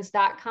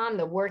boldlyconference.com,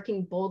 the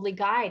Working Boldly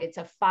Guide. It's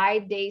a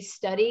 5-day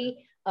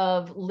study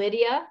of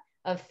Lydia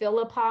of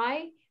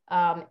Philippi.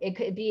 It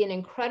could be an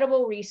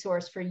incredible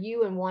resource for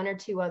you and 1 or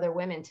 2 other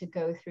women to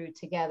go through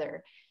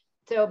together.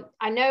 So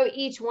I know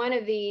each one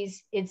of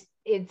these,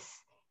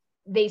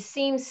 they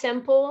seem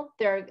simple.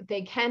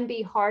 They can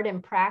be hard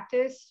in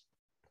practice,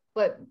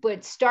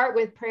 but start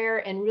with prayer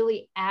and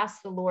really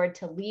ask the Lord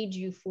to lead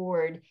you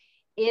forward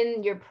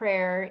in your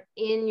prayer,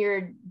 in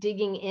your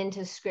digging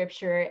into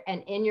scripture,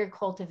 and in your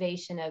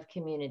cultivation of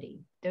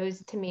community.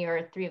 Those to me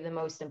are 3 of the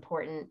most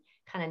important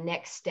kind of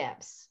next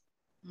steps.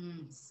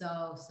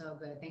 So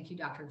good. Thank you,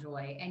 Dr.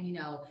 Joy. And, you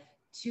know,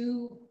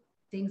 2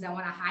 things I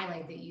want to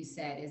highlight that you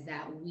said is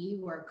that we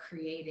were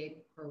created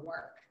for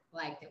work,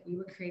 like that we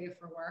were created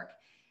for work,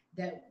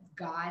 that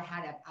God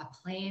had a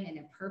plan and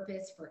a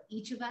purpose for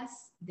each of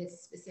us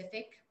that's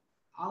specific.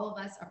 All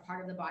of us are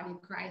part of the body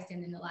of Christ.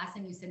 And then the last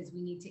thing you said is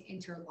we need to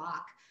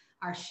interlock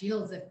our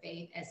shields of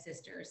faith as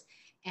sisters.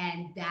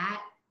 And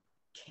that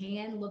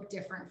can look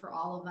different for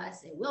all of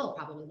us. It will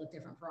probably look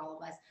different for all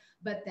of us,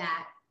 but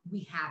that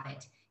we have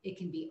it. It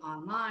can be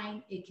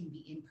online, it can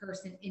be in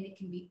person, and it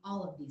can be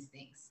all of these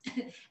things.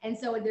 And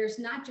so there's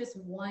not just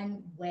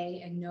one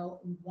way and no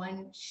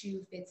one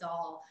shoe fits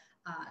all.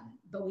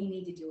 But we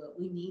need to do it.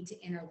 We need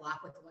to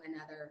interlock with one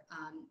another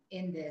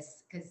in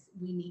this, because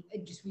we need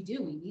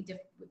to,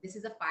 this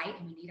is a fight,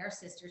 and we need our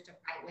sisters to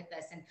fight with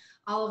us. And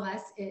all of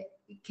us, it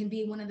can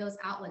be one of those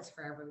outlets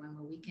for everyone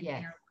where we can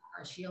interlock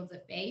our shields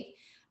of faith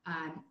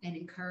and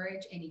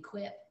encourage and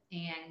equip.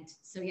 And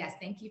so, yes,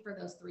 thank you for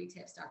those 3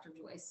 tips, Dr.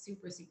 Joyce.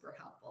 Super, super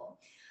helpful.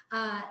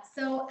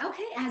 So,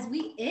 okay, as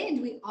we end,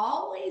 we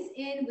always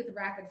end with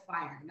rapid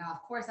fire. Now,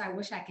 of course, I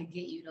wish I could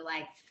get you to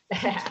like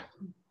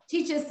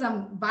teach us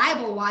some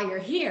Bible while you're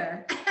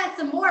here,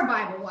 some more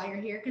Bible while you're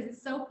here, because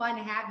it's so fun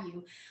to have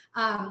you.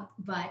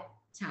 But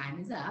time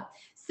is up.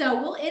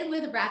 So we'll end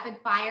with rapid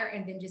fire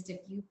and then just a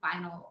few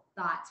final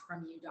thoughts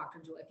from you, Dr.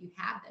 Joy, if you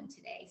have them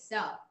today.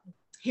 So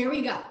here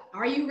we go.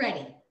 Are you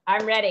ready?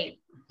 I'm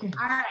ready. All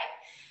right.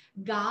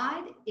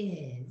 God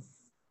is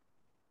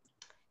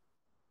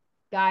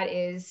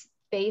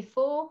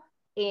faithful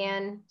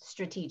and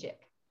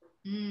strategic.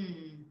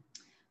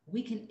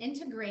 We can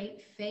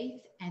integrate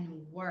faith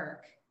and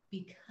work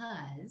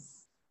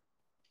because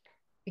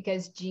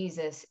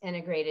Jesus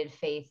integrated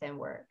faith and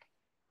work.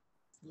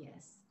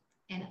 Yes.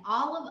 And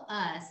all of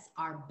us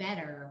are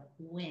better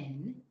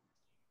when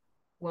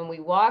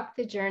we walk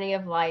the journey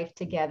of life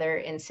together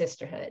in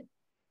sisterhood.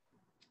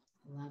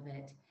 Love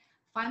it.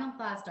 Final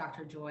thoughts,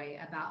 Dr. Joy,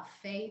 about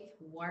faith,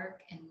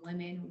 work, and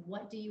women.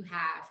 What do you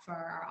have for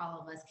our All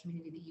of Us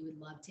community that you would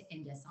love to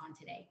end us on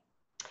today?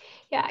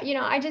 Yeah, you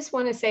know, I just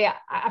want to say,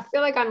 I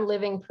feel like I'm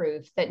living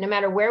proof that no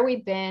matter where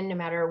we've been, no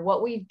matter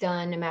what we've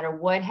done, no matter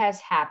what has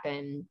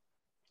happened,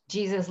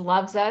 Jesus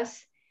loves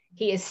us.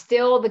 He is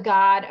still the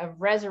God of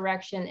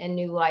resurrection and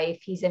new life.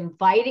 He's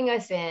inviting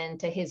us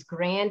into his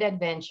grand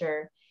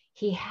adventure.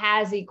 He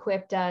has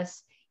equipped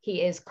us.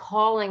 He is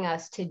calling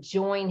us to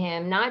join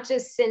him, not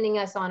just sending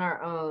us on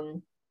our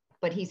own,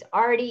 but he's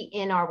already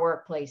in our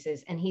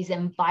workplaces, and he's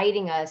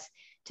inviting us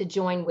to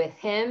join with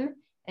him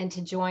and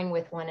to join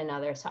with one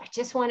another. So I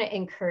just want to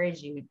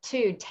encourage you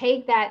to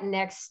take that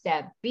next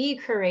step, be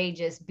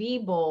courageous, be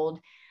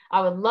bold.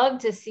 I would love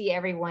to see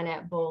everyone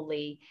at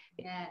Boldly.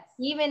 Yes.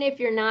 Even if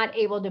you're not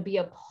able to be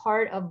a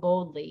part of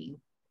Boldly,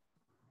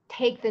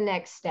 take the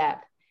next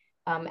step.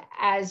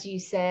 As you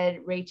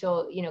said,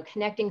 Rachel,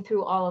 connecting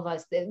through all of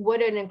us,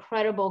 what an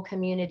incredible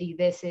community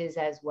this is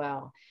as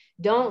well.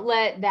 Don't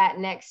let that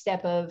next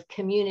step of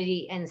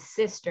community and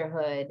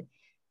sisterhood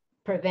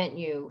prevent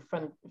you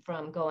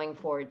from going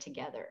forward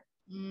together.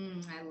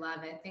 I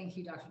love it. Thank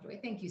you, Dr. Joy.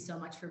 Thank you so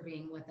much for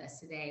being with us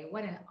today.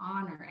 What an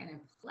honor and a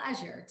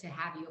pleasure to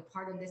have you a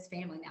part of this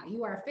family now.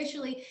 You are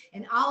officially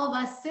an All of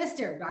Us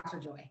sister,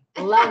 Dr. Joy.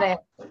 Love it.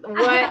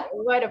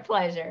 What a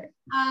pleasure.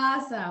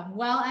 Awesome.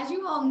 Well, as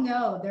you all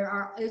know,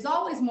 there's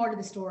always more to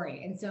the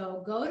story. And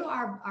so go to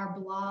our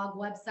blog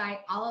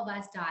website,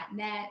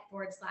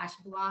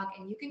 allofus.net/blog,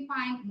 and you can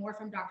find more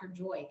from Dr.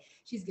 Joy.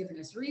 She's given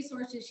us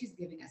resources. She's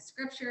giving us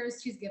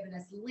scriptures. She's given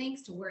us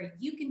links to where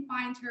you can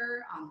find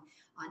her on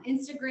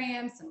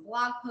Instagram, some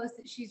blog posts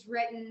that she's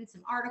written,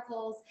 some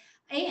articles,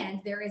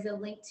 and there is a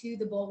link to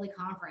the Boldly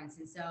Conference.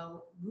 And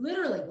so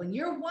literally when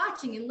you're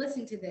watching and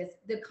listening to this,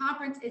 the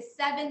conference is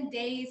 7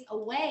 days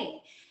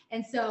away.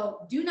 And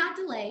so do not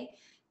delay.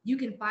 You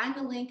can find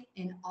the link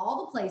in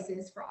all the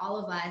places for All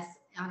of Us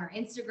on our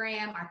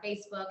Instagram, our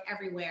Facebook,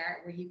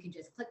 everywhere, where you can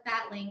just click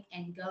that link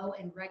and go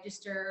and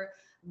register.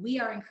 We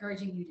are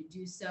encouraging you to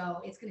do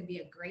so. It's going to be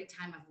a great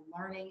time of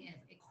learning and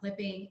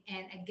equipping.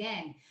 And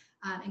again,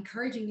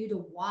 encouraging you to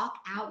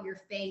walk out your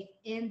faith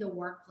in the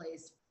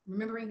workplace,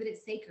 remembering that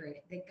it's sacred,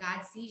 that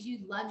God sees you,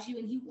 loves you,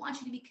 and he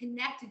wants you to be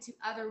connected to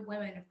other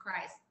women of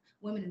Christ,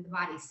 women in the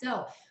body.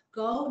 So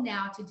go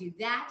now to do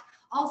that.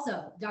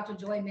 Also, Dr.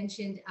 Joy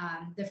mentioned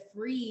the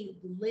free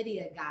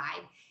Lydia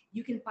guide.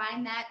 You can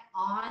find that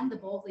on the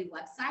Boldly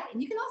website,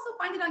 and you can also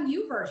find it on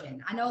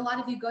YouVersion. I know a lot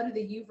of you go to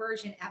the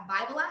YouVersion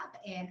Bible app,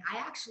 and I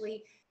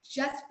actually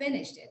just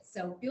finished it.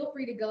 So feel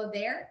free to go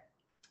there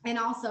and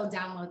also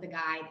download the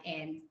guide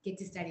and get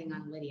to studying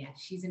on Lydia.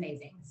 She's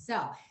amazing.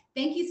 So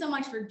thank you so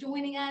much for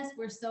joining us.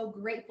 We're so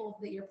grateful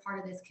that you're part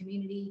of this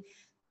community.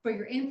 For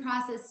your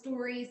in-process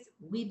stories,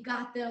 we've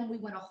got them. We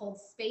want to hold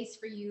space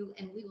for you,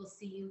 and we will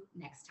see you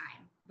next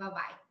time.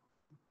 Bye-bye.